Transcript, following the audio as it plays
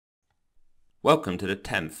Welcome to the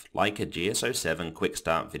 10th Leica GS07 Quick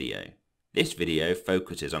Start video. This video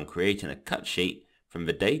focuses on creating a cut sheet from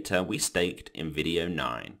the data we staked in video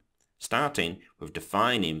 9, starting with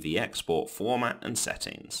defining the export format and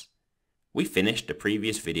settings. We finished the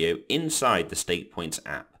previous video inside the Stake Points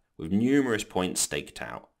app with numerous points staked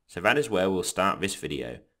out, so that is where we'll start this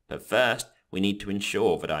video. But first, we need to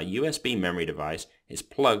ensure that our USB memory device is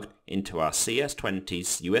plugged into our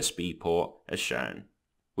CS20's USB port as shown.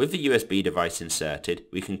 With the USB device inserted,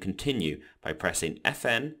 we can continue by pressing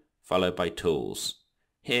FN followed by Tools.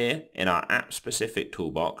 Here, in our app-specific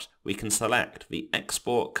toolbox, we can select the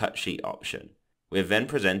Export Cut Sheet option. We are then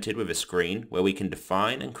presented with a screen where we can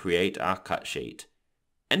define and create our cut sheet.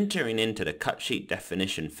 Entering into the cut sheet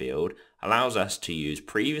definition field allows us to use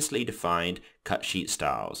previously defined cut sheet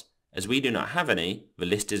styles. As we do not have any, the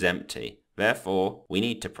list is empty. Therefore, we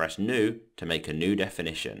need to press New to make a new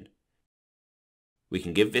definition. We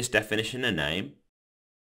can give this definition a name,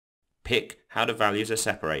 pick how the values are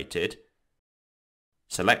separated,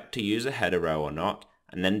 select to use a header row or not,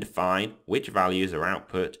 and then define which values are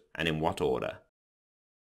output and in what order.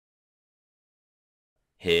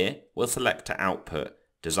 Here, we'll select to output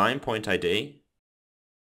Design Point ID,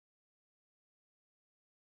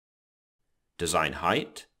 Design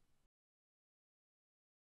Height,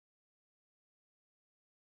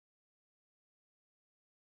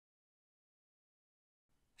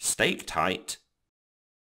 Staked Height,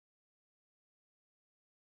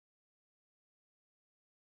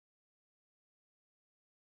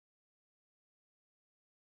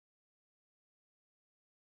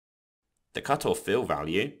 the cut or fill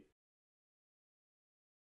value,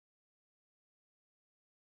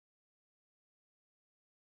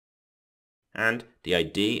 and the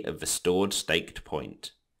ID of the stored staked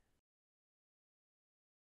point.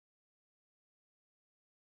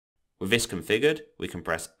 With this configured, we can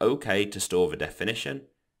press OK to store the definition,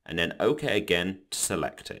 and then OK again to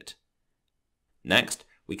select it. Next,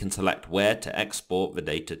 we can select where to export the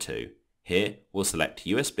data to. Here, we'll select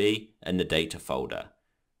USB and the data folder.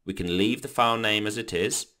 We can leave the file name as it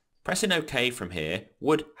is. Pressing OK from here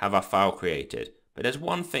would have our file created, but there's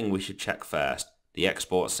one thing we should check first, the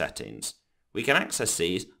export settings. We can access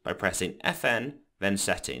these by pressing FN, then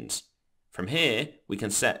Settings. From here, we can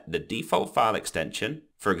set the default file extension,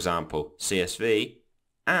 for example CSV,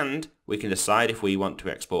 and we can decide if we want to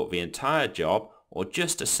export the entire job or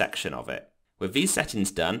just a section of it. With these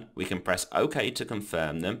settings done, we can press OK to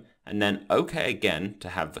confirm them, and then OK again to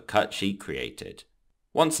have the cut sheet created.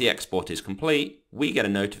 Once the export is complete, we get a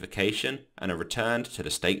notification and are returned to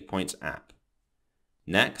the Stake Points app.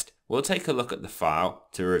 Next, we'll take a look at the file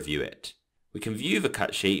to review it. We can view the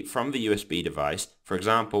cut sheet from the USB device, for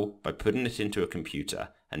example, by putting it into a computer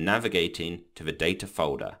and navigating to the data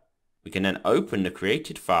folder. We can then open the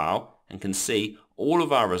created file and can see all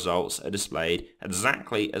of our results are displayed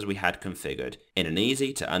exactly as we had configured in an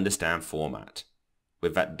easy to understand format.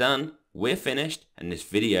 With that done, we're finished and this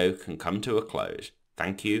video can come to a close.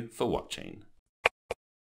 Thank you for watching.